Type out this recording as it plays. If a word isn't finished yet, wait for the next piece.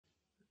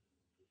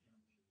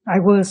I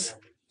was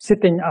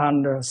sitting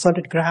on the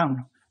solid ground,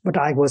 but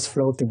I was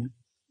floating.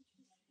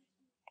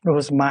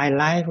 Because my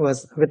life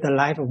was with the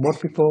life of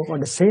both people were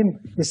the same,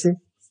 you see.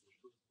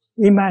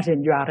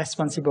 Imagine you are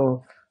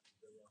responsible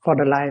for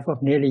the life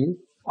of nearly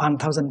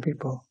 1,000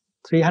 people,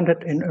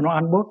 300 in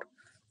one boat,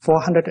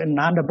 400 in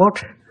another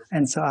boat,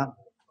 and so on.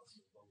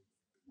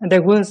 And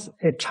there was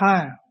a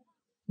child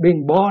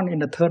being born in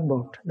the third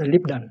boat, the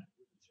Libdon.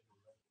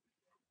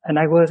 And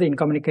I was in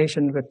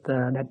communication with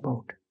that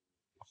boat.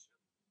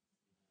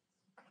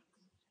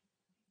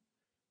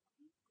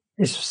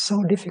 It's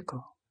so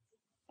difficult.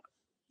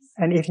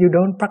 And if you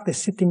don't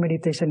practice sitting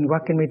meditation,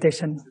 walking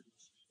meditation,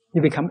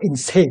 you become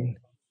insane.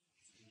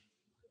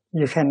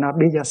 You cannot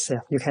be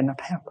yourself. You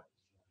cannot help.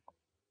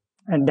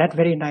 And that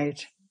very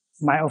night,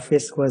 my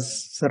office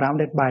was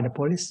surrounded by the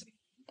police.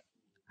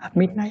 At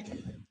midnight,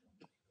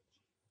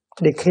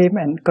 they came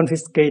and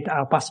confiscated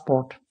our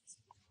passport.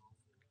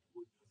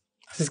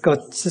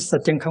 Sister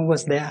Cheng Kong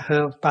was there.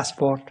 Her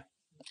passport,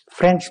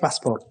 French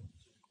passport,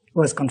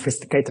 was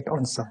confiscated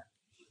also.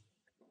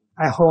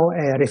 I hold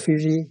a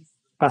refugee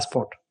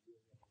passport.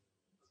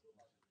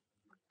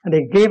 And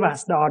they gave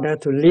us the order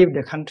to leave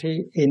the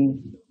country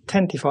in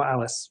 24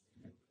 hours.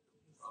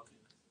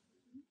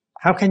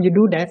 How can you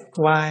do that?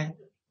 Why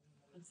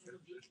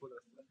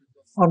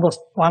almost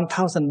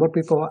 1,000 boat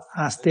people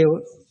are still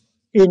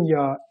in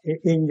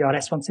your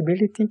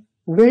responsibility?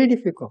 Very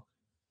difficult.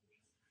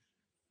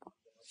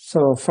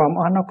 So from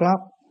 1 o'clock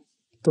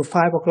to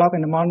 5 o'clock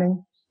in the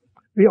morning,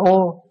 we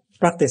all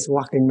practice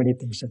walking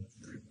meditation.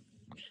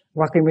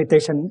 Walking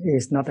meditation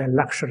is not a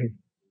luxury.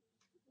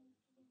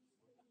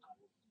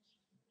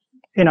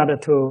 In order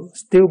to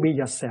still be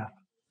yourself,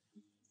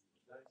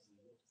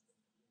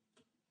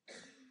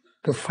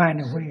 to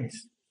find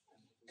ways.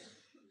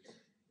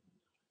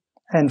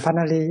 And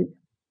finally,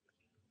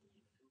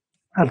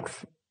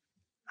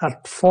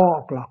 at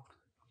 4 o'clock,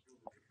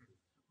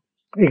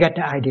 we got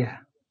the idea.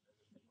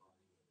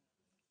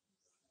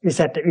 We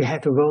said that we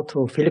have to go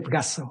to Philip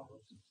Gasso.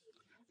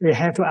 We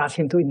have to ask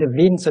him to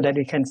intervene so that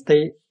we can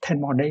stay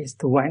 10 more days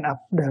to wind up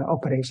the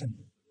operation.